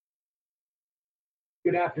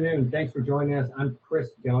Good afternoon. Thanks for joining us. I'm Chris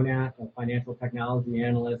Donat, a financial technology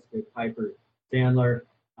analyst with Piper Sandler.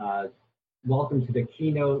 Uh, Welcome to the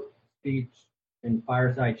keynote speech and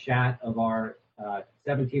fireside chat of our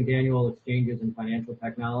 17th Annual Exchanges in Financial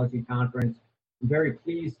Technology Conference. I'm very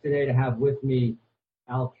pleased today to have with me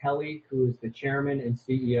Al Kelly, who is the chairman and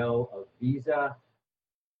CEO of Visa.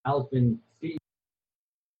 Al's been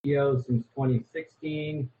CEO since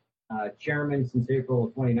 2016, chairman since April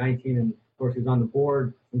of 2019, and of course he's on the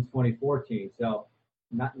board since 2014. So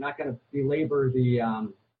not going to belabor the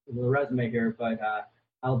resume here, but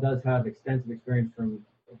Al does have extensive experience from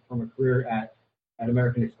a career at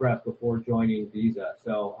American Express before joining Visa.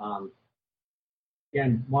 So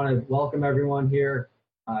again, want to welcome everyone here.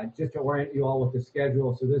 Just to orient you all with the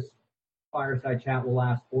schedule, so this fireside chat will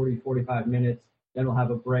last 40-45 minutes. Then we'll have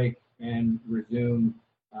a break and resume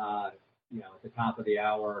at the top of the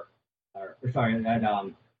hour,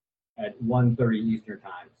 at 1:30 Eastern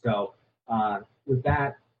time. So with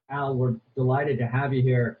that, Al, we're delighted to have you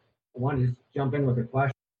here. I want to just jump in with a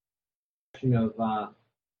question of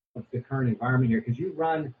the current environment here, because you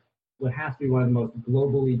run what has to be one of the most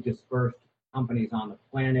globally dispersed companies on the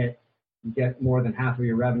planet. You get more than half of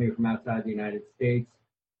your revenue from outside the United States.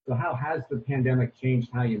 So how has the pandemic changed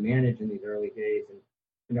how you manage in these early days,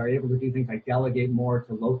 and are you able to do things like delegate more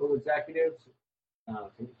to local executives?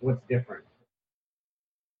 What's different?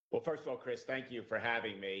 Well, first of all, Chris, thank you for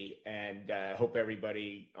having me, and hope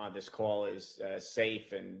everybody on this call is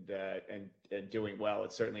safe and doing well.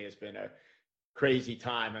 It certainly has been a crazy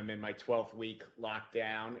time. I'm in my 12th week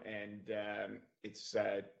lockdown, and it's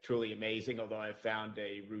truly amazing, although I've found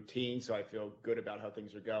a routine, so I feel good about how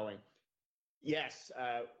things are going. Yes,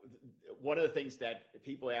 one of the things that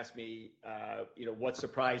people ask me, what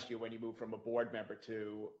surprised you when you moved from a board member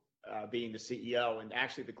to being the CEO, and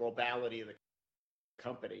actually the globality of the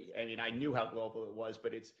company. I mean, I knew how global it was,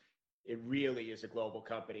 but it really is a global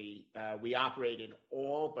company. We operate in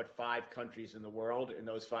all but 5 countries in the world, and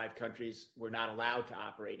those 5 countries we're not allowed to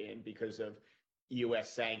operate in because of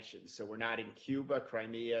U.S. sanctions. So we're not in Cuba,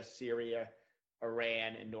 Crimea, Syria,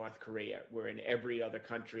 Iran, and North Korea. We're in every other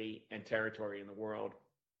country and territory in the world.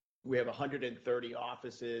 We have 130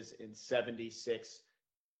 offices in 76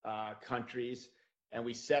 countries, and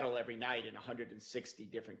we settle every night in 160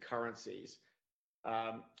 different currencies.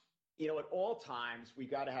 At all times, we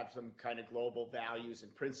got to have some kind of global values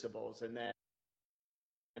and principles, and then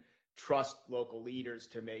trust local leaders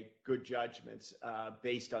to make good judgments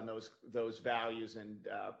based on those values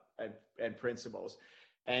and principles.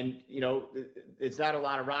 And it's not a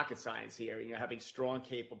lot of rocket science here. Having strong,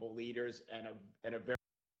 capable leaders and a very,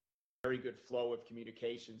 very good flow of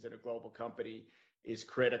communications in a global company is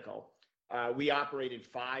critical. We operate in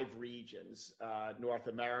 5 regions: North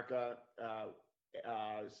America,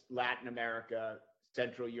 Latin America,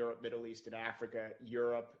 Central Europe, Middle East and Africa,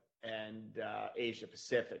 Europe, and Asia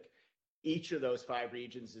Pacific. Each of those 5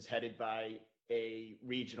 regions is headed by a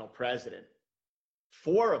regional president.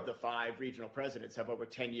 4 of the 5 regional presidents have over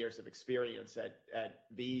 10 years of experience at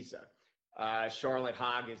Visa. Charlotte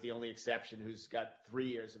Hogg is the only exception, who's got 3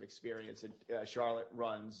 years of experience, and Charlotte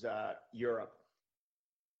runs Europe.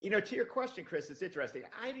 To your question, Chris, it's interesting.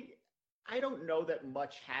 I don't know that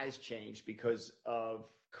much has changed because of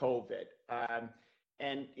COVID.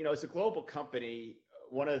 As a global company,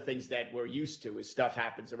 one of the things that we're used to is stuff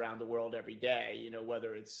happens around the world every day,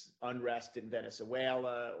 whether it's unrest in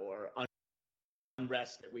Venezuela or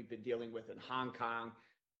unrest that we've been dealing with in Hong Kong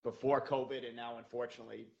before COVID, and now,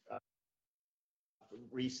 unfortunately,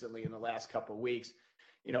 recently in the last couple of weeks,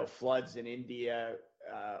 floods in India.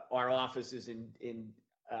 Our offices in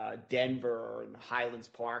Denver and Highlands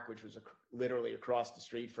Park, which was literally across the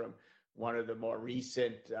street from one of the more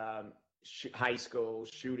recent high school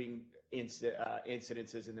shooting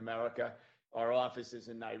incidences in America. Our offices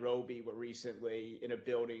in Nairobi were recently in a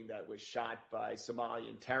building that was shot by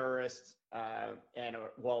Somalian terrorists, and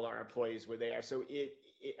while our employees were there. So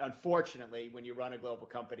unfortunately, when you run a global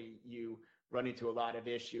company, you run into a lot of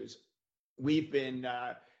issues. We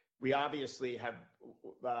obviously have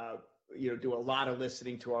do a lot of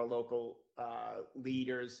listening to our local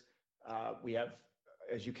leaders. We have,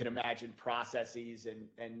 as you can imagine, processes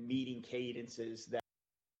and meeting cadences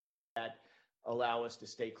that allow us to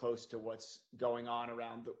stay close to what's going on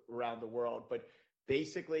around the world. But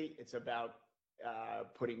basically, it's about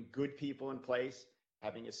putting good people in place,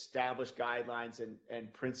 having established guidelines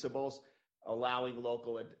and principles, allowing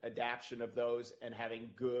local adaptation of those, and having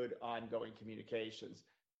good ongoing communications.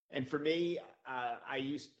 And for me,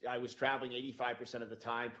 I was traveling 85% of the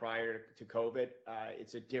time prior to COVID.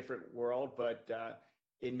 It's a different world, but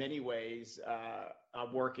in many ways,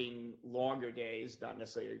 working longer days, not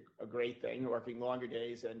necessarily a great thing, working longer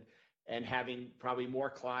days and having probably more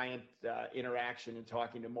client interaction and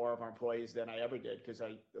talking to more of our employees than I ever did, because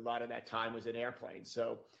a lot of that time was in airplanes.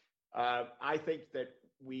 So I think that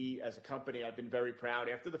we as a company, I've been very proud.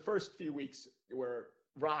 After the first few weeks were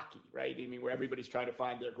rocky, right? I mean, where everybody's trying to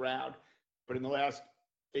find their ground. But in the last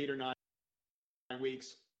 8 or 9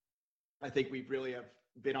 weeks, I think we really have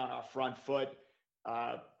been on our front foot.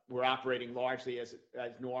 We're operating largely as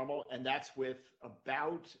normal, and that's with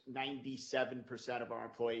about 97% of our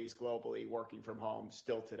employees globally working from home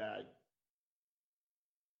still today.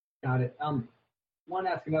 Got it. Want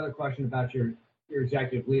to ask another question about your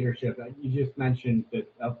executive leadership. You just mentioned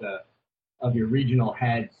that of your regional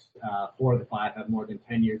heads, 4 of the 5 have more than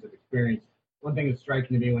 10 years of experience. One thing that's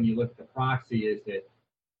striking to me when you look at the proxy is that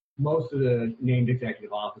most of the named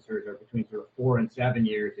executive officers are between sort of 4 and 7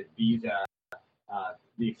 years at Visa.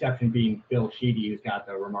 The exception being Bill Sheedy, who's got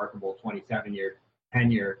the remarkable 27-year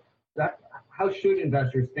tenure. How should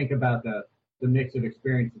investors think about the mix of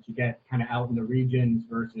experience that you get kind of out in the regions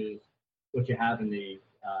versus what you have in the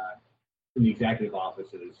executive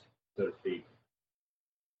offices, so to speak?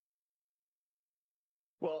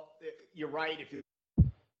 Well, you're right. If you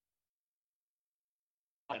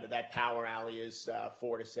that power alley is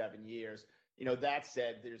 4 to 7 years. You know, that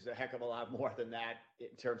said, there's a heck of a lot more than that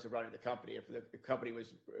in terms of running the company. If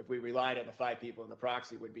we relied on the 5 people in the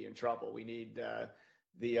proxy, we'd be in trouble. We need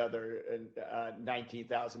the other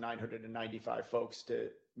 19,995 folks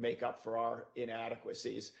to make up for our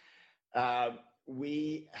inadequacies.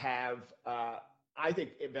 We have, I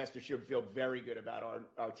think investors should feel very good about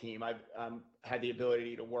our team. I've had the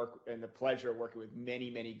ability to work and the pleasure of working with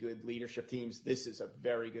many, many good leadership teams. This is a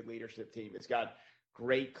very good leadership team. It's got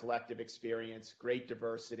great collective experience, great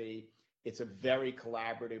diversity. It's a very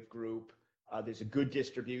collaborative group. There's a good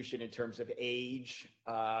distribution in terms of age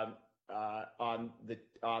on the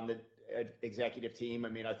executive team. I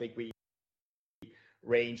mean, I think we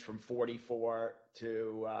range from 44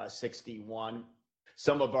 to 61.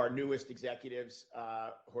 Some of our newest executives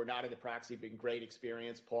who are not in the proxy have been great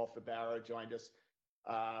experience. Paul Fabara joined us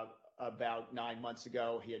about 9 months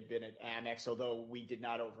ago. He had been at Amex, although we did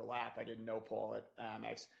not overlap. I didn't know Paul at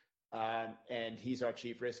Amex. And he's our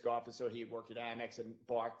chief risk officer. He had worked at Amex and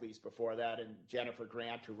Barclays before that. And Jennifer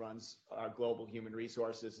Grant, who runs our global human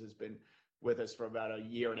resources, has been with us for about a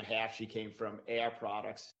year and a half. She came from Air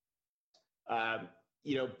Products. If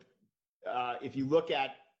you look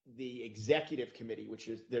at the executive committee,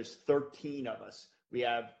 there's 13 of us.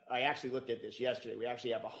 I actually looked at this yesterday. We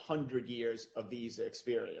actually have 100 years of Visa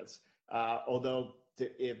experience. Although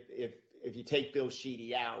if you take Bill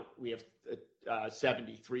Sheedy out, we have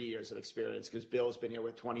 73 years of experience because Bill's been here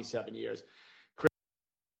with 27 years.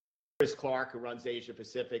 Chris Clark, who runs Asia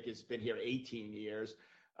Pacific, has been here 18 years.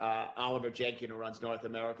 Oliver Jenkins, who runs North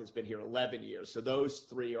America, has been here 11 years. So those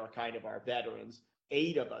 3 are kind of our veterans.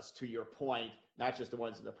 8 of us, to your point, not just the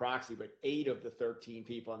ones in the proxy, but 8 of the 13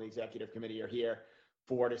 people on the executive committee are here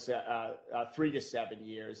 3 to 7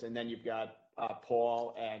 years. And then you've got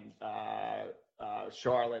Paul and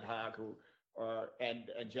Charlotte Hogg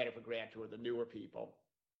and Jennifer Grant, who are the newer people.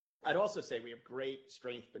 I'd also say we have great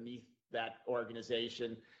strength beneath that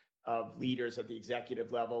organization of leaders at the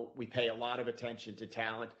executive level. We pay a lot of attention to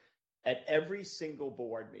talent. At every single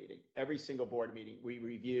board meeting, we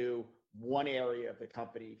review one area of the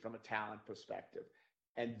company from a talent perspective.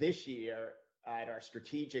 And this year, at our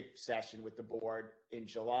strategic session with the board in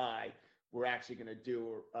July, we're actually going to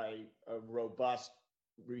do a robust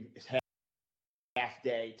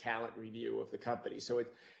half-day talent review of the company. So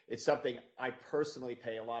it's something I personally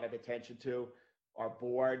pay a lot of attention to. Our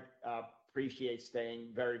board appreciates staying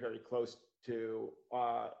very, very close to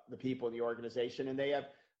the people in the organization, and they have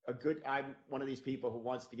I'm one of these people who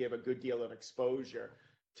wants to give a good deal of exposure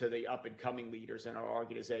to the up and coming leaders in our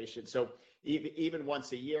organization. So even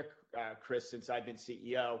once a year, Chris, since I've been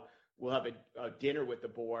CEO, we'll have a dinner with the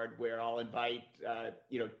board where I'll invite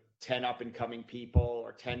 10 up and coming people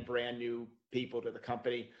or 10 brand new people to the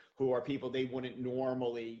company who are people they wouldn't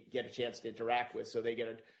normally get a chance to interact with. So they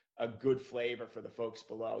get a good flavor for the folks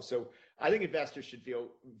below. So I think investors should feel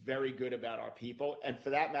very good about our people. And for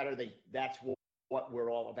that matter, that's what we're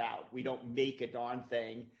all about. We don't make a darn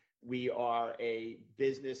thing. We are a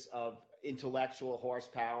business of intellectual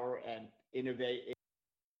horsepower and innovation,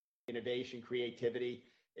 creativity,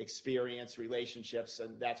 experience, relationships,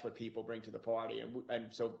 and that's what people bring to the party. And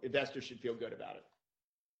so investors should feel good about it.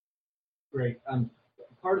 Great.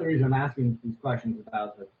 Part of the reason I'm asking these questions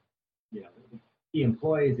about the key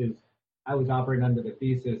employees is I was operating under the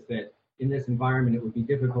thesis that in this environment it would be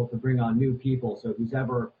difficult to bring on new people. So who's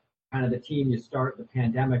ever kind of the team you start the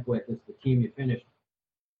pandemic with is the team you finish.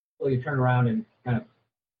 Well, you turn around and kind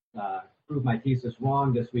of prove my thesis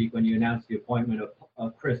wrong this week when you announced the appointment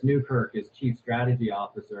of Chris Newkirk as Chief Strategy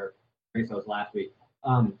Officer. I guess that was last week.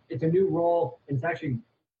 It's a new role, and it's actually,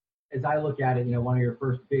 as I look at it, one of your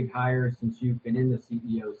first big hires since you've been in the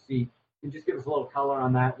CEO seat. Can you just give us a little color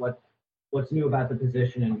on that? What's new about the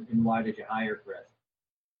position, and why did you hire Chris?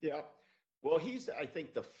 Yeah. Well, he's, I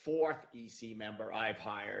think, the fourth EC member I've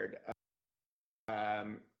hired.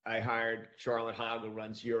 I hired Charlotte Hogg, who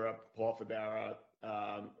runs Europe, Paul Fabera,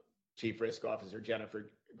 Chief Risk Officer,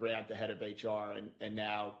 Jennifer Grant, the head of HR, and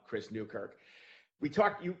now Chris Newkirk. We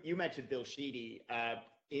talked, you mentioned Bill Sheedy.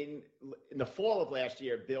 In the fall of last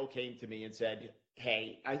year, Bill came to me and said,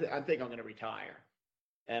 hey, I think I'm going to retire.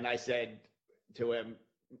 And I said to him,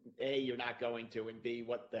 A, you're not going to, and B,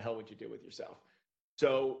 what the hell would you do with yourself?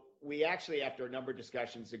 So we actually, after a number of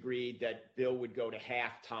discussions, agreed that Bill would go to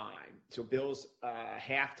half-time. So Bill's a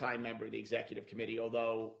half-time member of the executive committee,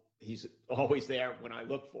 although he's always there when I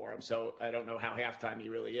look for him. So I don't know how half-time he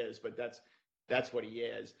really is, but that's what he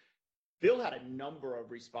is. Bill had a number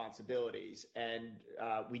of responsibilities, and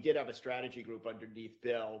we did have a strategy group underneath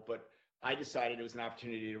Bill, but I decided it was an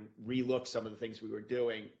opportunity to relook some of the things we were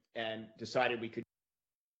doing and decided we could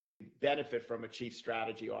benefit from a chief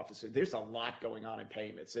strategy officer. There's a lot going on in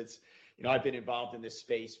payments. It's, I've been involved in this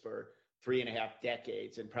space for 3.5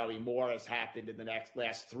 decades, and probably more has happened in the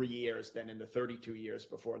last 3 years than in the 32 years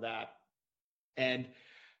before that. And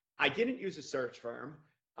I didn't use a search firm.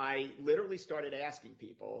 I literally started asking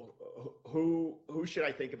people, who should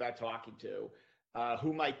I think about talking to?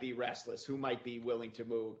 Who might be restless? Who might be willing to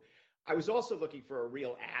move? I was also looking for a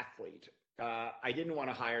real athlete. I didn't want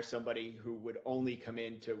to hire somebody who would only come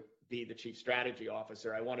in to be the chief strategy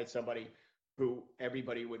officer. I wanted somebody who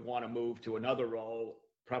everybody would want to move to another role,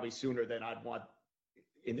 probably sooner than I'd want,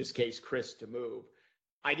 in this case, Chris to move.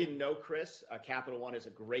 I didn't know Chris. Capital One is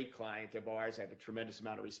a great client of ours. I have a tremendous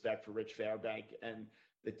amount of respect for Rich Fairbank, and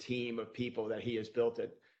the team of people that he has built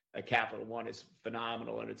at Capital One is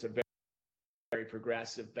phenomenal, and it's a very, very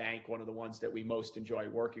progressive bank, one of the ones that we most enjoy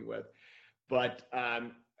working with. But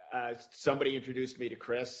somebody introduced me to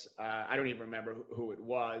Chris. I don't even remember who it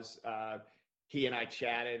was. He and I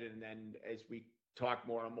chatted, and then as we talked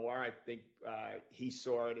more and more, I think he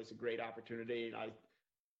saw it as a great opportunity, and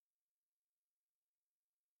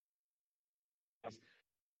he's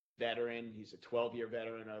a veteran. He's a 12-year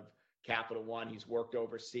veteran of Capital One. He's worked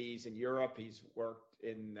overseas in Europe. He's worked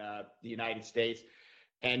in the United States.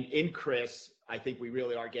 And in Chris, I think we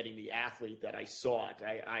really are getting the athlete that I sought.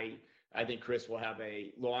 I think Chris will have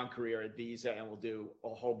a long career at Visa and will do a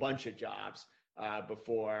whole bunch of jobs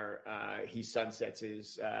before he sunsets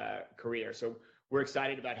his career. So we're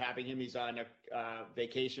excited about having him. He's on a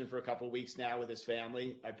vacation for a couple of weeks now with his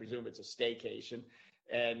family. I presume it's a staycation.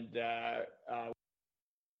 And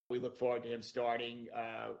we look forward to him starting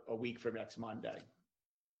a week from next Monday.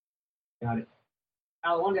 Got it.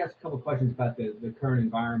 Al, I wanted to ask a couple of questions about the current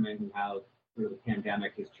environment and how sort of the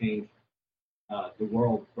pandemic has changed the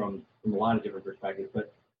world from a lot of different perspectives.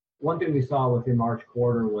 But one thing we saw within March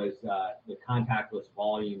quarter was the contactless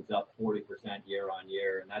volumes up 40% year on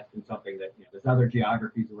year, and that's been something that there's other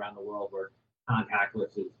geographies around the world where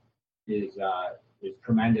contactless is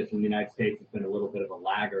tremendous. In the United States, it's been a little bit of a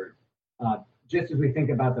laggard. Just as we think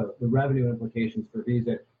about the revenue implications for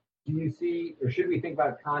Visa, do you see, or should we think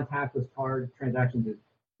about contactless card transactions as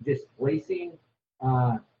displacing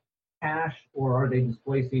cash, or are they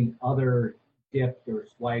displacing other dipped or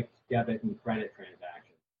swiped debit and credit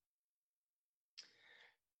transactions?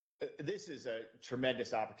 This is a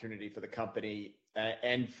tremendous opportunity for the company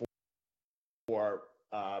and for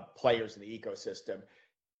players in the ecosystem.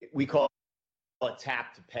 We call it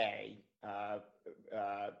tap to pay,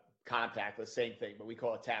 contactless, same thing, but we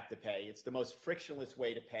call it tap to pay. It's the most frictionless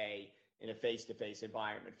way to pay in a face-to-face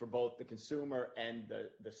environment for both the consumer and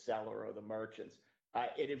the seller or the merchants.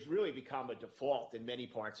 It has really become a default in many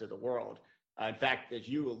parts of the world. In fact, as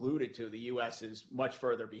you alluded to, the U.S. is much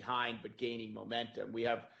further behind, but gaining momentum. We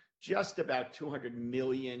have just about 200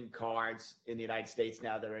 million cards in the United States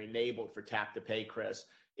now that are enabled for tap to pay, Chris.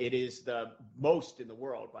 It is the most in the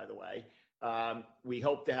world, by the way. We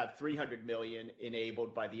hope to have 300 million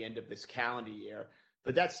enabled by the end of this calendar year,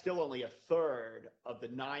 but that's still only a third of the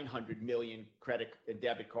 900 million credit and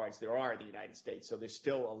debit cards there are in the United States. So there's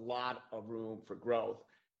still a lot of room for growth.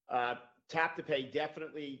 Tap to pay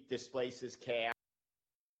definitely displaces cash.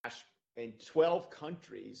 In 12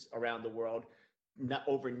 countries around the world,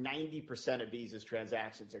 over 90% of Visa's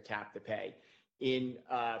transactions are tap to pay. In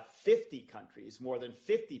 50 countries, more than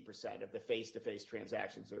 50% of the face-to-face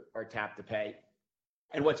transactions are tap to pay.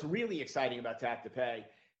 And what's really exciting about Tap to Pay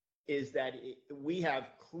is that we have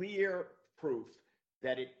clear proof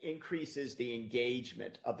that it increases the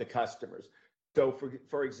engagement of the customers. So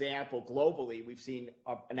for example, globally, we've seen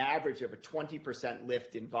an average of a 20%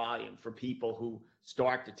 lift in volume for people who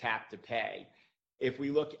start to Tap to Pay. If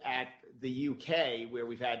we look at the UK, where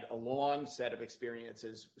we've had a long set of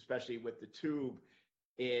experiences, especially with the tube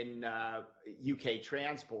in UK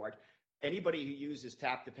transport, anybody who uses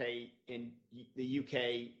Tap to Pay in the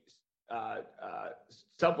UK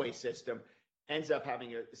subway system ends up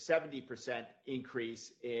having a 70%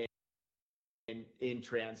 increase in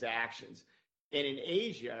transactions. And in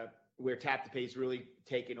Asia, where Tap to Pay is really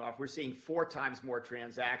taken off, we're seeing 4 times more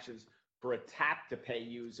transactions for a Tap to Pay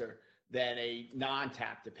user than a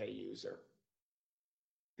non-Tap to Pay user.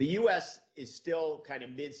 The US is still kind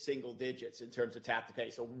of mid-single digits in terms of Tap to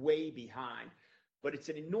Pay, so way behind, but it's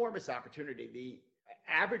an enormous opportunity. The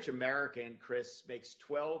average American, Chris, makes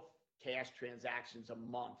 12 cash transactions a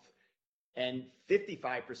month, and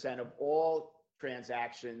 55% of all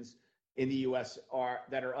transactions in the US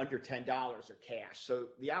that are under $10 are cash. So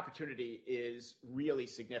the opportunity is really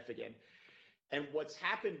significant. And what's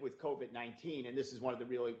happened with COVID-19, and this is one of the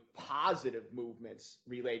really positive movements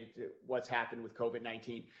related to what's happened with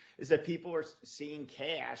COVID-19, is that people are seeing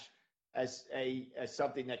cash as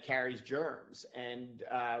something that carries germs. And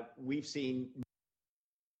we've seen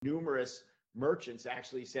numerous merchants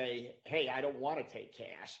actually say, hey, I don't want to take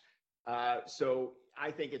cash. So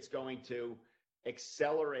I think it's going to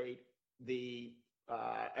accelerate the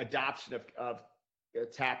adoption of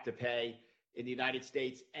Tap to Pay in the United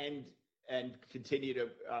States, and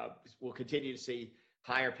we'll continue to see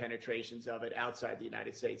higher penetrations of it outside the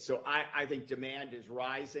United States. So I think demand is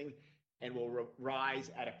rising and will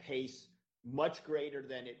rise at a pace much greater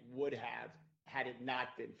than it would have had it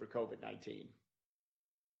not been for COVID-19.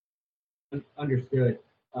 Understood.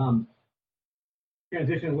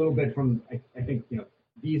 Transition a little bit from, I think,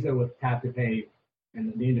 Visa with Tap to Pay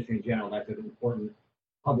and the industry in general, that's an important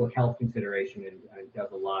public health consideration and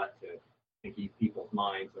does a lot to keep people's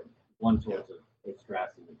minds on one source of stress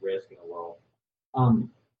and risk in the world.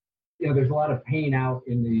 There's a lot of pain out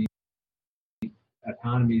in the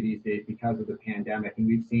economy these days because of the pandemic, and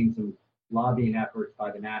we've seen some lobbying efforts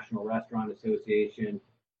by the National Restaurant Association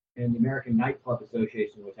and the American Nightclub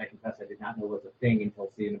Association, which I confess I did not know was a thing until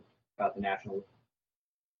seeing about the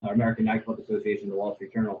American Nightclub Association, the Wall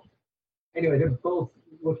Street Journal. Anyway, they're both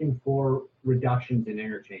looking for reductions in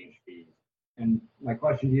interchange fees. And my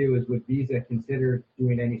question to you is, would Visa consider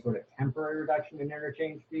doing any sort of temporary reduction in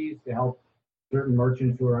interchange fees to help certain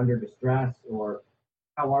merchants who are under distress? Or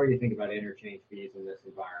how are you thinking about interchange fees in this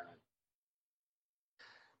environment?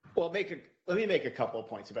 Well, let me make a couple of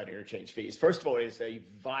points about interchange fees. First of all, it is a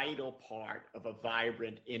vital part of a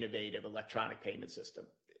vibrant, innovative electronic payment system.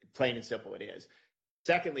 Plain and simple, it is.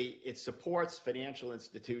 Secondly, it supports financial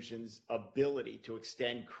institutions' ability to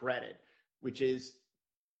extend credit, which is,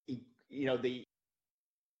 the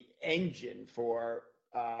engine for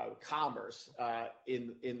commerce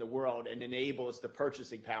in the world, and enables the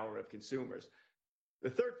purchasing power of consumers. The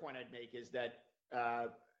third point I'd make is that,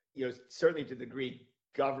 certainly to the degree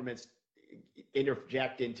governments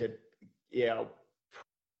interject into,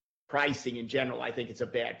 pricing in general, I think it's a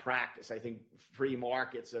bad practice. I think free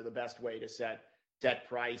markets are the best way to set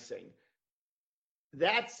pricing.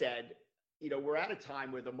 That said, we're at a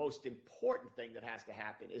time where the most important thing that has to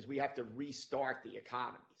happen is we have to restart the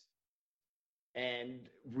economies and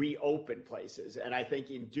reopen places. And I think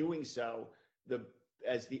in doing so,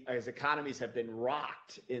 as economies have been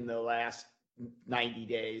rocked in the last 90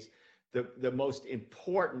 days, the most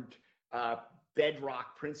important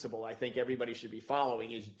bedrock principle I think everybody should be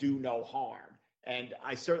following is do no harm. And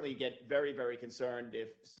I certainly get very, very concerned if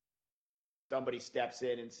somebody steps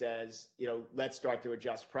in and says, let's start to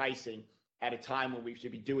adjust pricing at a time when we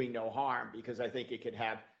should be doing no harm, because I think it could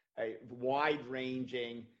have a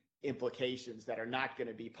wide-ranging implications that are not going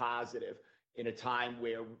to be positive in a time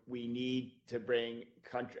where we need to bring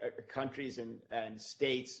countries and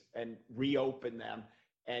states and reopen them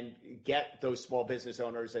and get those small business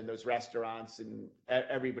owners and those restaurants and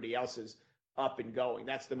everybody else's up and going.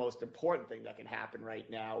 That's the most important thing that can happen right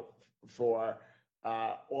now for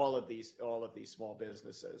all of these small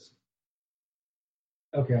businesses.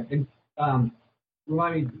 Okay, and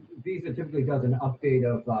remind me, Visa typically does an update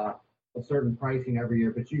of a certain pricing every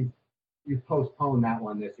year, but you've postponed that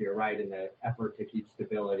one this year, right? In the effort to keep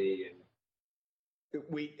stability and.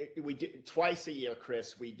 We do twice a year,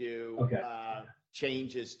 Chris. We do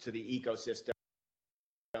changes to the ecosystem.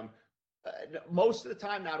 Most of the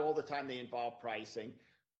time, not all the time, they involve pricing.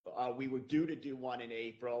 we were due to do one in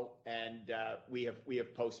April, and we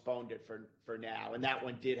have postponed it for now. And that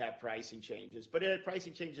one did have pricing changes, but it had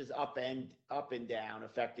pricing changes up and down,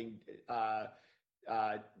 affecting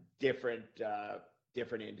different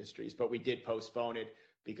industries. But we did postpone it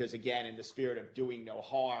because, again, in the spirit of doing no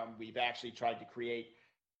harm, we've actually tried to create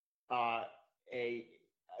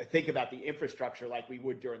think about the infrastructure like we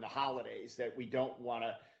would during the holidays, that we don't want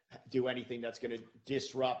to do anything that's going to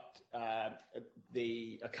disrupt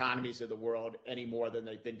the economies of the world any more than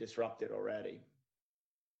they've been disrupted already.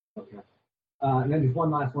 Okay. And then just one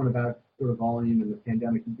last one about sort of volume and the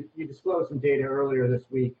pandemic. You disclosed some data earlier this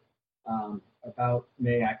week about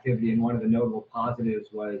May activity, and one of the notable positives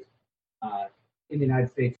was in the United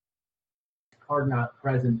States, card not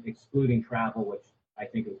present, excluding travel, which I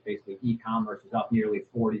think is basically e-commerce, is up nearly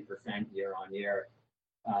 40% year on year.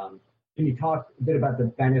 Can you talk a bit about the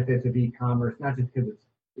benefits of e-commerce, not just because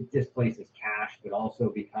it displaces cash, but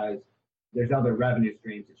also because there's other revenue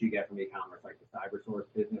streams that you get from e-commerce, like the CyberSource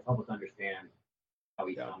business? Help us understand how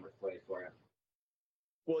e-commerce plays for you.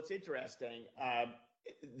 Well, it's interesting.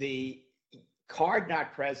 The card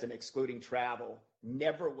not present, excluding travel,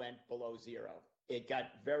 never went below zero. It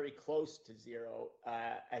got very close to zero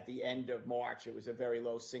at the end of March. It was a very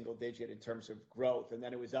low single digit in terms of growth. And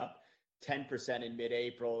then it was up 10% in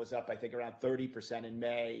mid-April. It was up, I think, around 30% in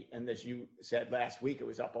May. And as you said last week, it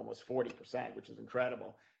was up almost 40%, which is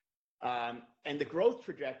incredible. And the growth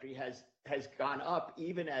trajectory has gone up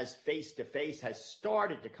even as face-to-face has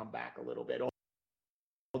started to come back a little bit.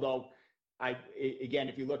 Although, again,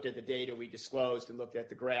 if you looked at the data we disclosed and looked at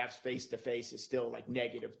the graphs, face-to-face is still like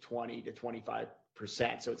negative 20 to 25%.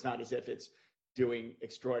 So it's not as if it's doing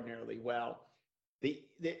extraordinarily well.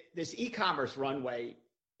 This e-commerce runway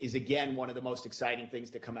is, again, one of the most exciting things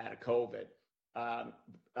to come out of COVID.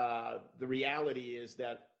 The reality is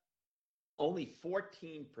that only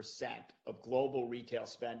 14% of global retail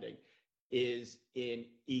spending is in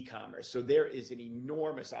e-commerce. So there is an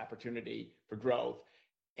enormous opportunity for growth.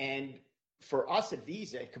 And for us at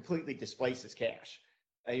Visa, it completely displaces cash.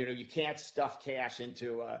 You can't stuff cash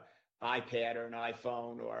into an iPad or an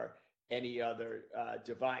iPhone or any other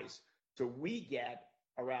device. So we get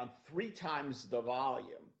around 3 times the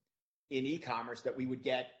volume in e-commerce that we would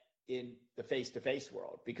get in the face-to-face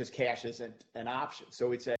world, because cash isn't an option.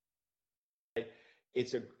 So it's a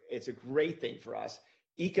great thing for us.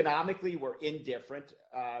 Economically, we're indifferent.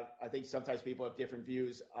 I think sometimes people have different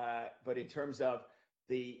views, but in terms of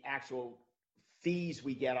the actual fees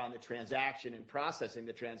we get on the transaction and processing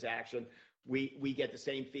the transaction, we get the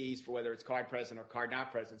same fees for whether it's card present or card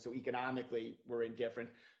not present. So economically, we're indifferent.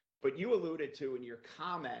 But you alluded to in your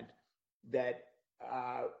comment that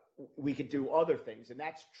we could do other things, and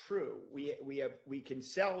that's true. We can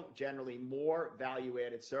sell generally more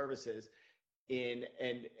value-added services in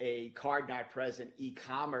a card not present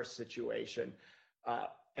e-commerce situation.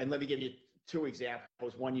 And let me give you 2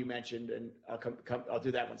 examples. One you mentioned, and I'll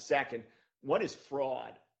do that one second. One is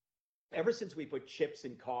fraud. Ever since we put chips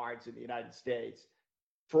in cards in the United States,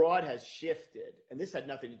 fraud has shifted, and this had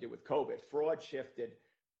nothing to do with COVID. Fraud shifted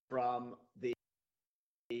from the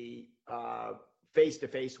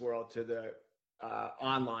face-to-face world to the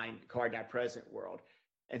online card not present world.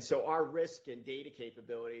 And so our risk and data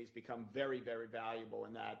capabilities become very, very valuable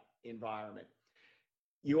in that environment.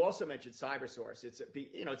 You also mentioned CyberSource.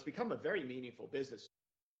 It's become a very meaningful business.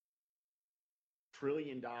 $1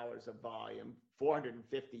 trillion of volume,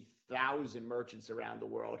 450,000 merchants around the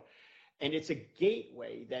world. And it's a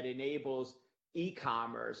gateway that enables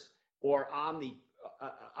e-commerce or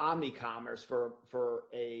omni-commerce for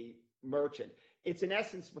a merchant. It's in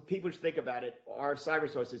essence, what people should think about it, our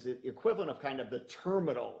CyberSource is the equivalent of kind of the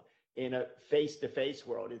terminal in a face-to-face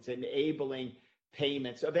world. It's enabling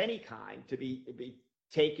payments of any kind to be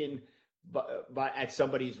taken at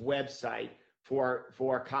somebody's website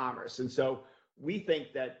for commerce. And so we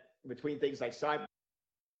think that between things like cyber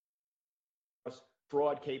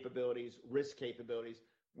fraud capabilities, risk capabilities,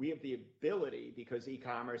 we have the ability, because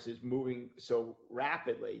e-commerce is moving so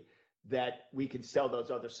rapidly, that we can sell those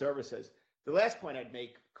other services. The last point I'd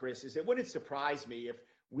make, Chris, is it wouldn't surprise me if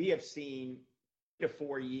we have seen 3 to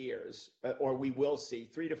 4 years, or we will see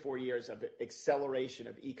 3 to 4 years of acceleration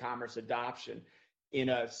of e-commerce adoption in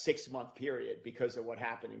a 6-month period because of what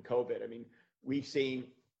happened in COVID. I mean, we've seen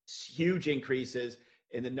huge increases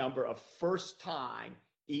in the number of first-time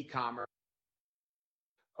e-commerce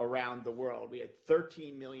around the world. We had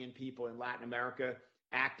 13 million people in Latin America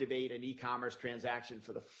activate an e-commerce transaction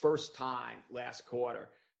for the first time last quarter.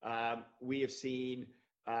 We have seen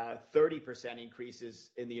 30% increases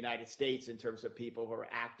in the United States in terms of people who are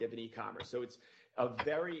active in e-commerce. So a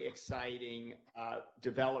very exciting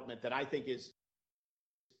development that I think is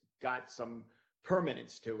got some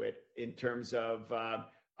permanence to it in terms of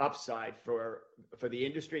upside for the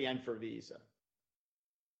industry and for Visa.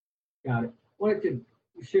 Got it. I wanted to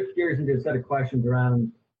shift gears into a set of questions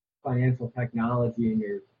around financial technology and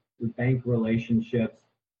your bank relationships.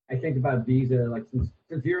 I think about Visa, like since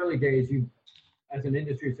the early days, you, as an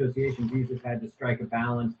industry association, Visa's had to strike a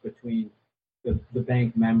balance between the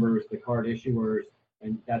bank members, the card issuers,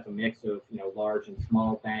 and that's a mix of large and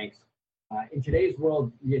small banks. In today's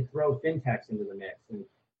world, you throw fintechs into the mix. And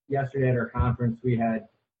yesterday at our conference, we had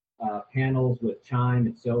panels with Chime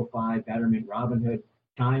and SoFi, Betterment, Robinhood.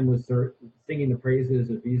 Chime was singing the praises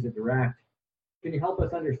of Visa Direct. Can you help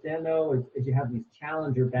us understand, though, as you have these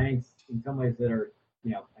challenger banks in some ways that are,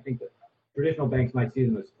 I think that traditional banks might see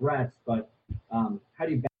them as threats, but how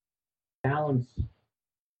do you balance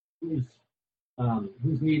whose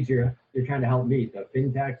needs you're trying to help meet, the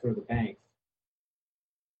fintechs or the banks?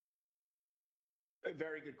 A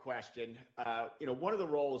very good question. One of the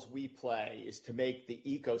roles we play is to make the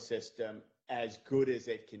ecosystem as good as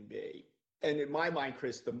it can be. And in my mind,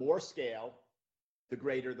 Chris, the more scale, the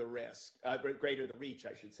greater the risk, greater the reach,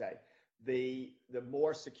 I should say. The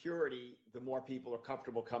more security, the more people are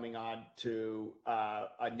comfortable coming on to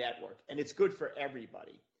a network. And it's good for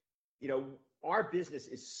everybody. Our business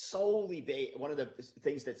is solely based, one of the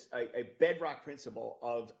things that's a bedrock principle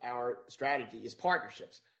of our strategy is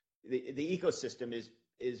partnerships. The ecosystem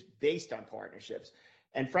is based on partnerships.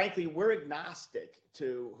 And frankly, we're agnostic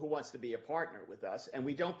to who wants to be a partner with us, and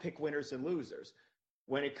we don't pick winners and losers.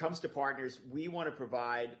 When it comes to partners, we want to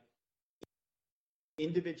provide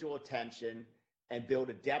individual attention and build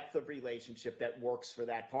a depth of relationship that works for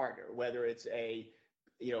that partner, whether it's a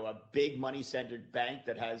big money-centered bank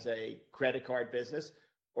that has a credit card business,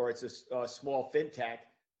 or it's a small fintech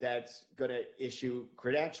that's going to issue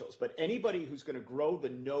credentials. But anybody who's going to grow the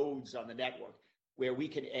nodes on the network where we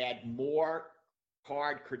can add more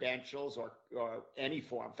card credentials or any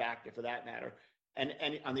form factor for that matter, and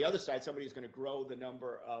on the other side, somebody who's going to grow the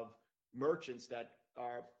number of merchants that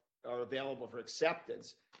are available for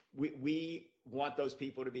acceptance, we want those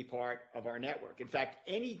people to be part of our network. In fact,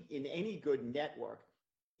 in any good network,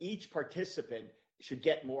 each participant should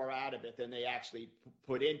get more out of it than they actually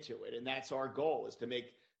put into it. And that's our goal, is to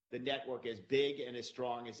make the network as big and as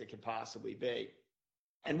strong as it can possibly be.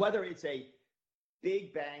 And whether it's a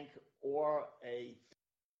big bank or a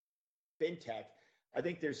fintech, I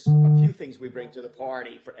think there's a few things we bring to the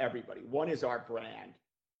party for everybody. One is our brand.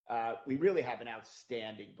 We really have an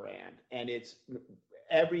outstanding brand, and it's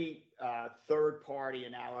every third-party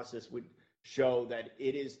analysis would show that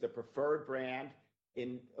it is the preferred brand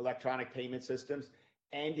in electronic payment systems,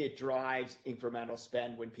 and it drives incremental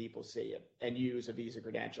spend when people see it and use a Visa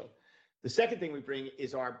credential. The second thing we bring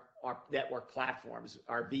is our network platforms,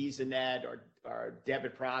 our VisaNet, our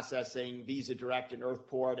debit processing, Visa Direct and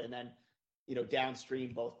Earthport, and then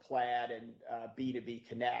downstream both Plaid and B2B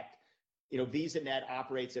Connect. VisaNet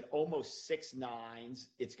operates at almost 6 nines.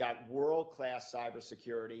 It's got world-class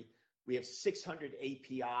cybersecurity. We have 600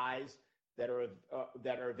 APIs that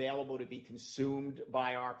are available to be consumed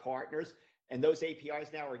by our partners, and those APIs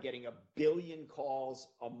now are getting 1 billion calls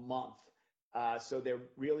a month. So they're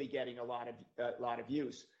really getting a lot of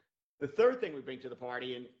use. The third thing we bring to the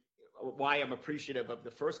party, and why I'm appreciative of the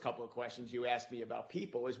first couple of questions you asked me about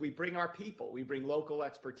people, is we bring our people. We bring local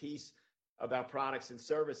expertise about products and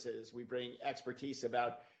services. We bring expertise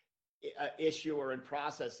about issuer and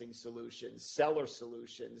processing solutions, seller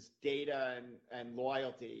solutions, data and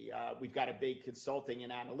loyalty. We've got a big consulting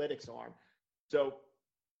and analytics arm. So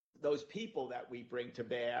those people that we bring to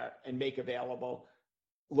bear and make available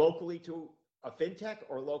locally to a fintech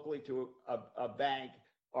or locally to a bank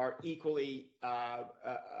are equally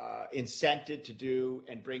incented to do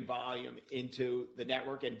and bring volume into the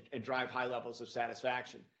network and drive high levels of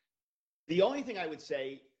satisfaction. The only thing I would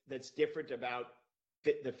say that's different about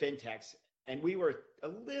the fintechs, and we were a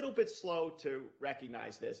little bit slow to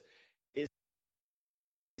recognize this, is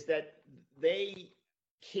that they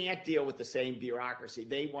can't deal with the same bureaucracy.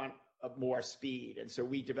 They want more speed. And so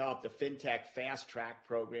we developed a FinTech Fast Track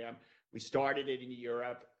program. We started it in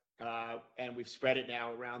Europe, and we've spread it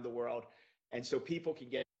now around the world. And so people can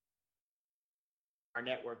get our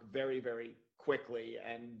network very, very quickly.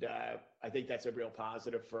 And I think that's a real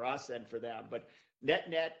positive for us and for them. But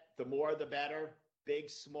net, the more the better.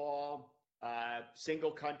 Big, small,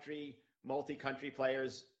 single country, multi-country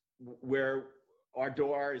players, where our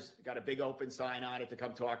door has got a big open sign on it to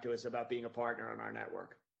come talk to us about being a partner on our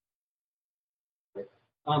network.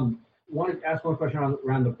 Wanted to ask one question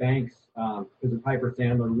around the banks, because at Piper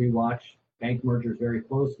Sandler, we watch bank mergers very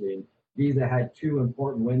closely. And Visa had two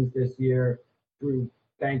important wins this year through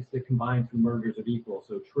banks that combined through mergers of equals,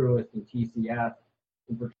 so Truist and TCF.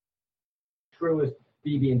 And for Truist,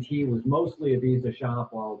 BB&T was mostly a Visa shop,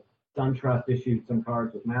 while SunTrust issued some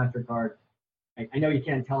cards with MasterCard. I know you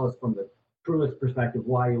can't tell us from the Truist perspective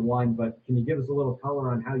why you won, but can you give us a little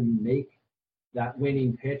color on how you make that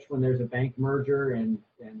winning pitch when there's a bank merger and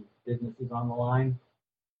business is on the line?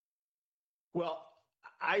 Well,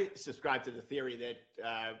 I subscribe to the theory that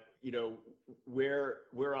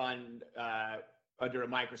we're on under a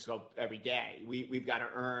microscope every day. We've got to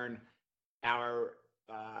earn our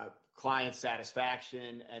client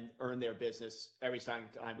satisfaction and earn their business every time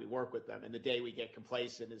we work with them. And the day we get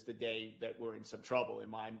complacent is the day that we're in some trouble. In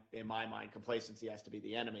my mind, complacency has to be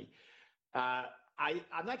the enemy.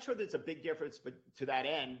 I'm not sure there's a big difference, but to that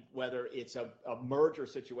end, whether it's a merger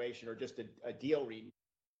situation or just a deal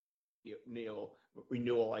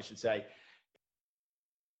renewal, I should say.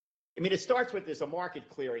 I mean, it starts with there's a market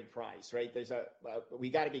clearing price, right? We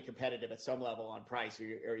got to be competitive at some level on price,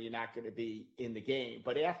 or you're not going to be in the game.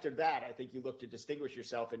 But after that, I think you look to distinguish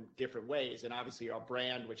yourself in different ways. And obviously our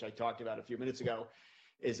brand, which I talked about a few minutes ago,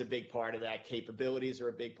 is a big part of that. Capabilities are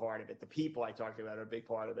a big part of it. The people I talked about are a big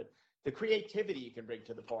part of it. The creativity you can bring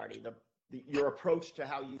to the party, your approach to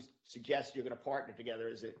how you suggest you're going to partner together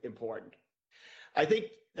is important. I think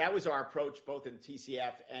that was our approach both in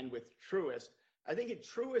TCF and with Truist. I think in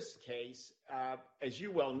Truist's case, as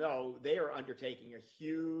you well know, they are undertaking a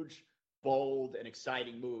huge, bold, and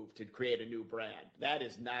exciting move to create a new brand. That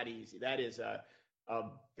is not easy. That is a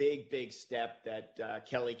big step that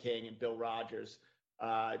Kelly King and Bill Rogers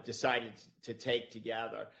decided to take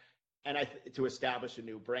together, and to establish a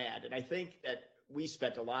new brand. And I think that we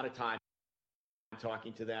spent a lot of time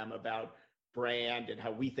talking to them about brand and how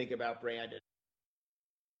we think about brand and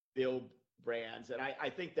build brands. And I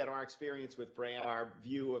think that our experience with brand, our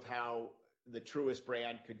view of how the Truist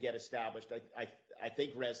brand could get established, I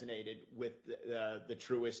think resonated with the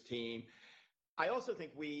Truist team. I also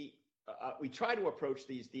think we try to approach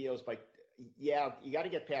these deals by, you got to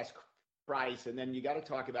get past price, and then you got to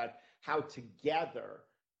talk about how together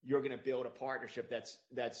you're going to build a partnership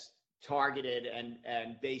that's targeted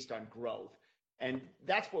and based on growth. And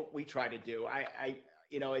that's what we try to do.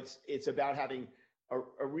 It's about having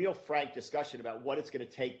a real frank discussion about what it's going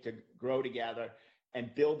to take to grow together and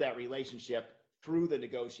build that relationship through the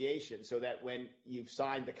negotiation, so that when you've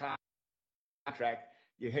signed the contract,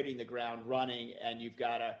 you're hitting the ground running, and you've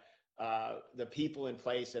got the people in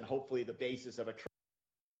place and hopefully the basis of a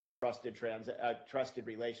trusted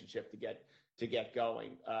relationship to get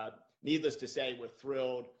going. Needless to say, we're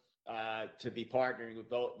thrilled to be partnering with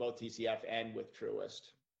both TCF and with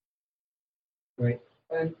Truist. Right.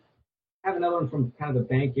 And I have another one from kind of the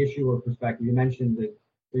bank issuer perspective. You mentioned that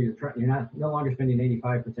you're no longer spending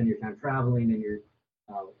 85% of your time traveling, and your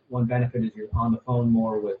one benefit is you're on the phone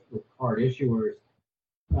more with card issuers.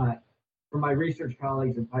 From my research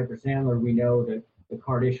colleagues at Piper Sandler, we know that the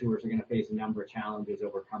card issuers are going to face a number of challenges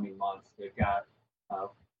over coming months. They've got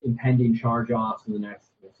impending charge-offs in the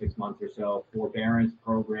next 6 months or so, forbearance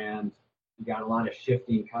programs. You got a lot of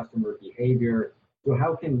shifting customer behavior. So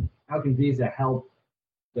how can Visa help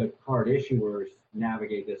the card issuers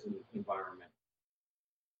navigate this environment?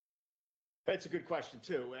 That's a good question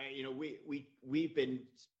too. We've been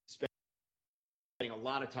spending a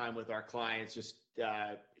lot of time with our clients, just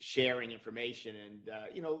sharing information, and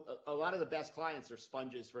a lot of the best clients are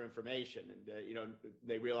sponges for information, and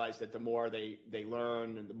they realize that the more they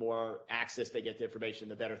learn and the more access they get to information,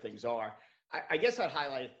 the better things are. I guess I'd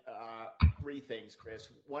highlight three things, Chris.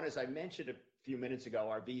 One, as I mentioned a few minutes ago,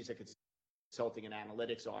 our Visa Consulting and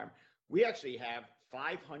Analytics arm. We actually have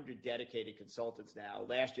 500 dedicated consultants now.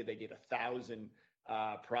 Last year they did 1,000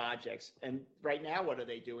 projects, and right now what are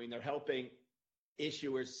they doing? They're helping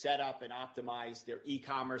issuers set up and optimize their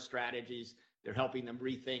e-commerce strategies. They're helping them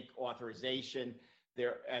rethink authorization.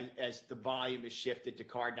 As the volume is shifted to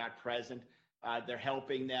card not present, they're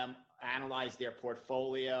helping them analyze their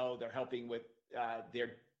portfolio. They're helping with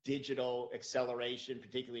their digital acceleration,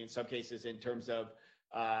 particularly in some cases in terms of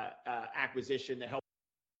acquisition. They're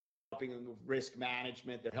helping them with risk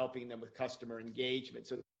management. They're helping them with customer engagement.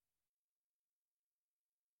 So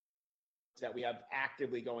that we have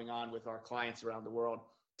actively going on with our clients around the world.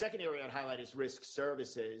 Second area I'd highlight is risk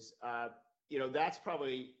services. That's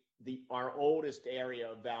probably our oldest area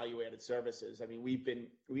of value-added services. I mean,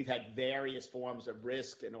 we've had various forms of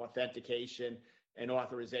risk and authentication and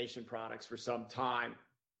authorization products for some time.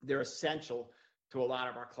 They're essential to a lot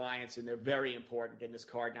of our clients, and they're very important in this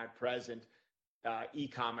card not present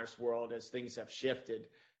e-commerce world as things have shifted.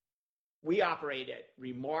 we operate at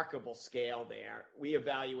remarkable scale there. We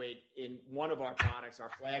evaluate in one of our products,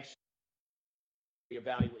 our flagship, we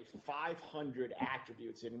evaluate 500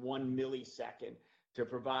 attributes in 1 millisecond to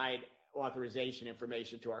provide authorization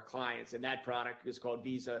information to our clients. And that product is called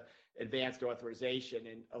Visa Advanced Authorization,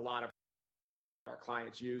 and a lot of our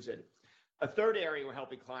clients use it. A third area we're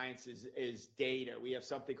helping clients is data. We have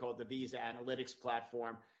something called the Visa Analytics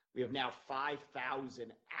Platform. We have now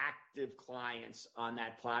 5,000 active clients on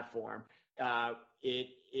that platform. It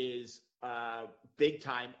is big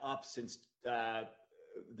time up since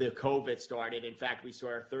the COVID started. In fact, we saw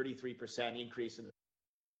a 33% increase in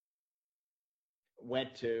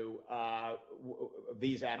went to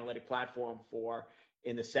Visa Analytic Platform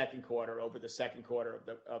in the second quarter over the second quarter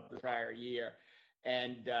of the prior year.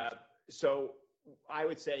 And so I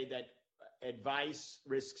would say that advice,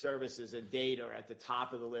 risk services, and data are at the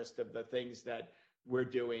top of the list of the things that we're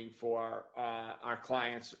doing for our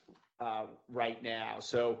clients right now.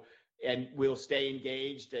 So, and we'll stay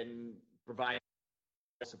engaged and provide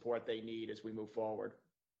the support they need as we move forward.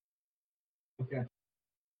 Okay. I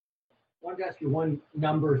wanted to ask you one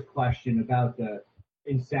numbers question about the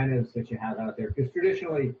incentives that you have out there, because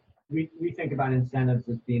traditionally we think about incentives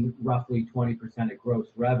as being roughly 20% of gross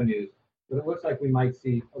revenues, but it looks like we might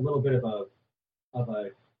see a little bit of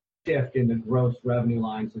a shift in the gross revenue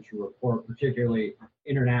lines that you report, particularly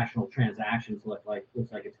international transactions looks like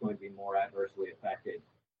it's going to be more adversely affected.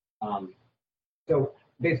 So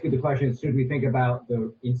basically the question is, should we think about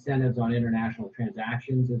the incentives on international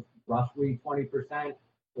transactions as roughly 20%,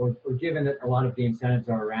 or given that a lot of the incentives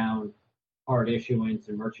are around card issuance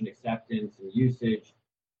and merchant acceptance and usage,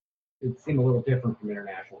 it seems a little different from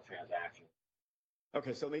international transactions?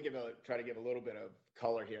 Okay, so let me try to give a little bit of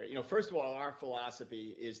color here. First of all, our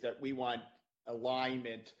philosophy is that we want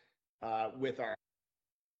alignment with our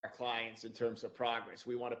clients in terms of progress.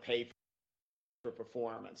 We want to pay for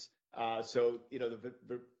performance. So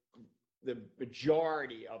the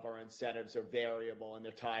majority of our incentives are variable and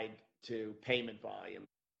they're tied to payment volume.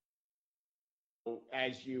 So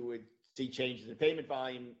as you would see changes in payment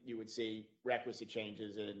volume, you would see requisite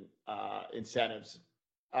changes in incentives.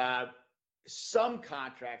 Some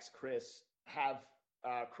contracts, Chris, have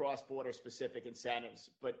cross-border specific incentives,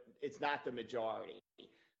 but it's not the majority.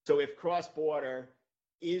 So if cross-border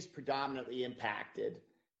is predominantly impacted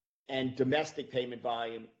and domestic payment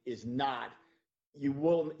volume is not, you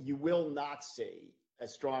will not see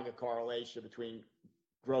as strong a correlation between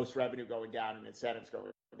gross revenue going down and incentives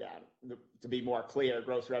going down. To be more clear,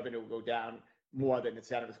 gross revenue will go down more than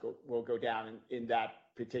incentives will go down in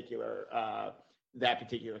that particular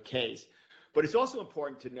case. But it's also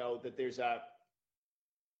important to know that there's an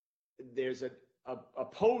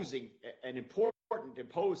important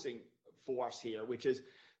opposing force here, which is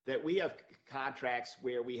that we have contracts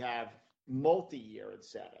where we have multi-year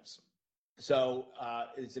incentives. So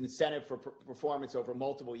it's an incentive for performance over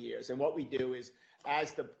multiple years. And what we do is,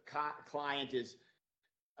 as the client is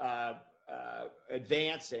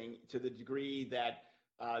advancing to the degree that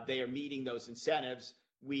they are meeting those incentives,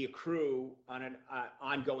 we accrue on an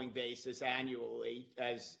ongoing basis annually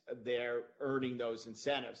as they're earning those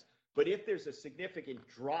incentives. But if there's a significant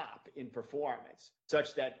drop in performance,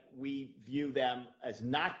 such that we view them as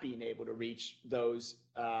not being able to reach those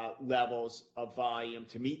levels of volume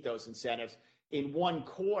to meet those incentives, in one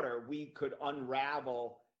quarter, we could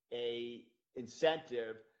unravel a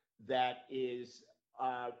incentive that is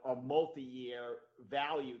a multi-year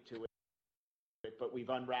value to it, but we've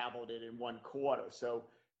unraveled it in one quarter. So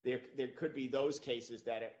there could be those cases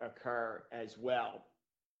that occur as well.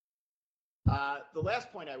 The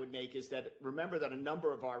last point I would make is that remember that a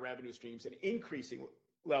number of our revenue streams, an increasing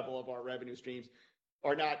level of our revenue streams,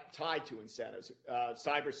 are not tied to incentives.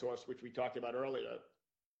 CyberSource, which we talked about earlier,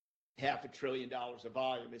 $500 billion of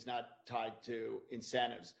volume is not tied to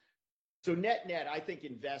incentives. So net,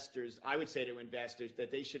 I would say to investors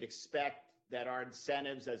that they should expect that our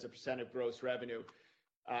incentives as a percent of gross revenue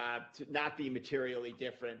to not be materially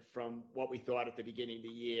different from what we thought at the beginning of the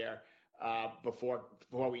year before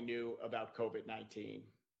we knew about COVID-19.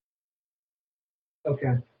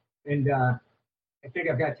 Okay. And I think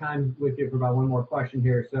I've got time with you for about one more question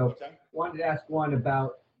here. So okay. Wanted to ask one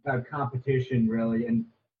about competition, really, and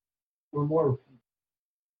more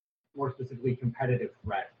specifically competitive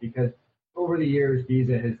threats, because over the years,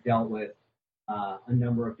 Visa has dealt with a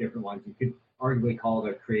number of different ones. You could arguably call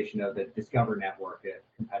the creation of the Discover Network a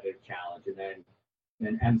competitive challenge, and then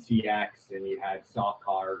MCX, and you had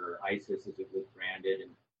SoftCard or ISIS as it was branded.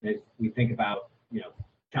 And as we think about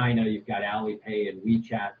China, you've got Alipay and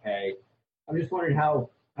WeChat Pay. I'm just wondering how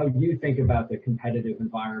how you think about the competitive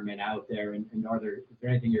environment out there, and is there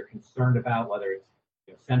anything you're concerned about, whether it's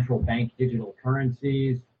central bank digital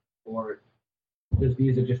currencies, or does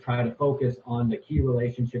Visa just try to focus on the key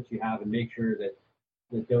relationships you have and make sure that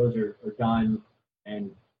those are done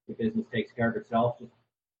and the business takes care of itself? Just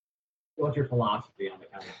what's your philosophy on the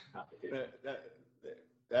kind of competition?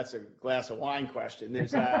 That's a glass of wine question.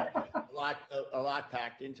 There's a lot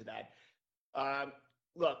packed into that.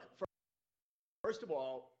 Look, first of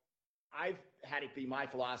all, I've had it be my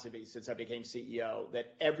philosophy since I became CEO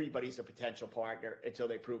that everybody's a potential partner until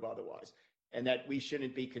they prove otherwise, and that we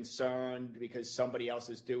shouldn't be concerned because somebody else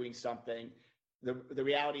is doing something. The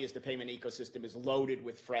reality is the payment ecosystem is loaded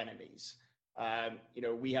with frenemies.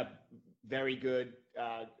 We have very good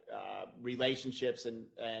relationships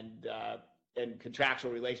and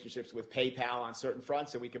contractual relationships with PayPal on certain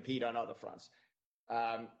fronts, and we compete on other fronts.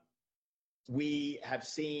 We have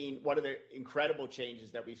seen one of the incredible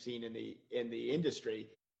changes that we've seen in the industry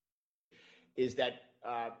is that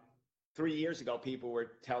 3 years ago, people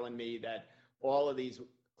were telling me that all of these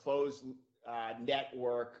closed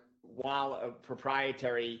network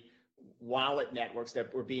proprietary wallet networks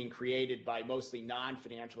that were being created by mostly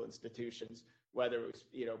non-financial institutions, whether it was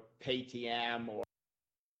Paytm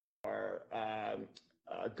or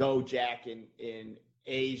Gojek in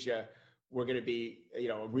Asia, were going to be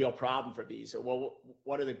a real problem for Visa. Well,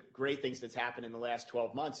 one of the great things that's happened in the last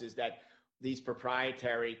 12 months is that these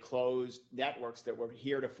proprietary closed networks that were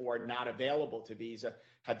heretofore not available to Visa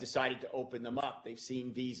have decided to open them up. They've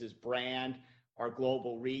seen Visa's brand, our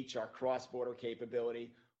global reach, our cross-border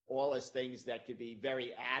capability, all as things that could be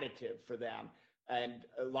very additive for them. And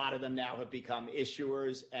a lot of them now have become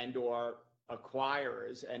issuers and or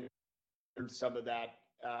acquirers, and some of that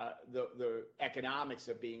the economics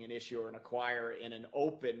of being an issuer and acquirer in an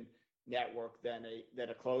open network than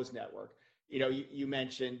a closed network. You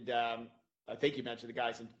mentioned, I think you mentioned the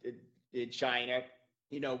guys in China.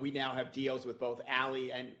 We now have deals with both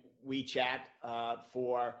Ali and WeChat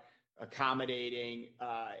for accommodating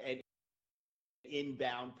an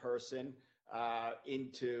inbound person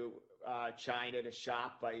into China to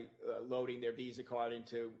shop by loading their Visa card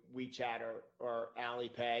into WeChat or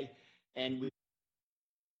Alipay. And we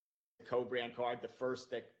co-brand card, the first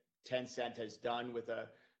that Tencent has done with a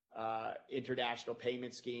international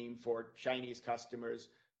payment scheme for Chinese customers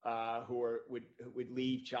who would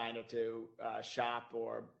leave China to shop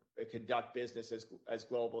or conduct business as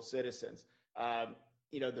global citizens.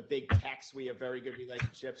 The big techs we have very good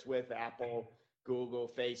relationships with: Apple,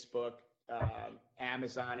 Google, Facebook,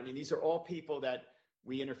 Amazon. I mean, these are all people that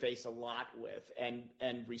we interface a lot with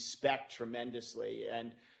and respect tremendously.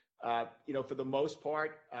 And for the most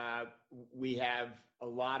part, we have a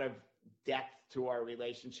lot of depth to our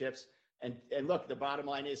relationships. And look, the bottom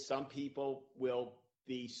line is some people will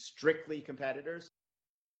be strictly competitors.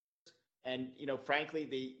 And, frankly,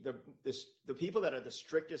 the people that are the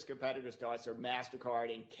strictest competitors to us are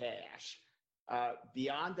MasterCard and Cash.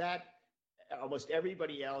 Beyond that, almost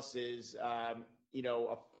everybody else is, a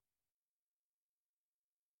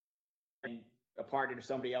partner to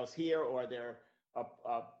somebody else here, or they're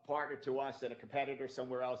a partner to us and a competitor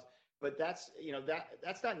somewhere else. But that's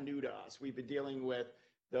not new to us. We've been dealing with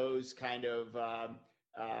those kind of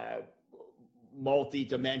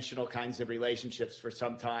multi-dimensional kinds of relationships for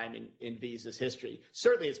some time in Visa's history.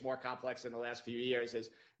 Certainly it's more complex in the last few years as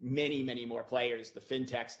many, many more players, the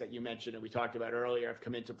fintechs that you mentioned and we talked about earlier, have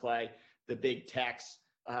come into play, the big techs.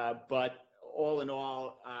 But all in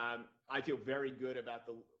all, I feel very good about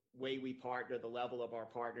the way we partner, the level of our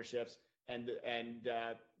partnerships, and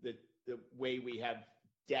the way we have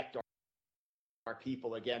decked our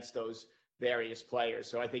people against those various players.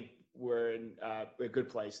 So I think we're in a good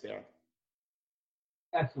place there.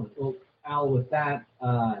 Excellent. Well, Al, with that,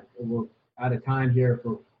 we're out of time here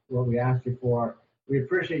for what we asked you for. We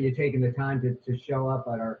appreciate you taking the time to show up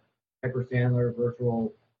at our Piper Sandler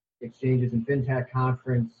Virtual Exchanges and FinTech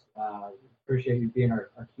Conference. Appreciate you being our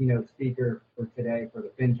keynote speaker for today for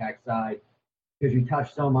the FinTech side, because you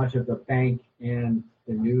touch so much of the bank and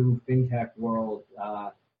the new FinTech world.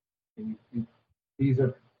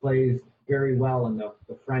 Visa plays very well in the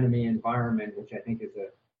frenemy environment, which I think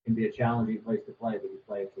can be a challenging place to play, but you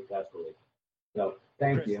play it successfully. So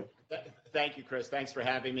thank you. Thank you, Chris. Thanks for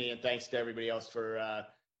having me, and thanks to everybody else for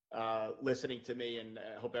listening to me, and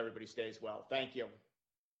hope everybody stays well. Thank you.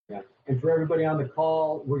 Yeah. And for everybody on the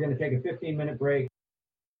call, we're going to take a 15-minute break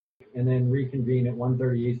and then reconvene at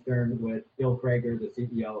 1:30 Eastern with Bill Crager, the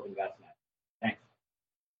CEO of Envestnet.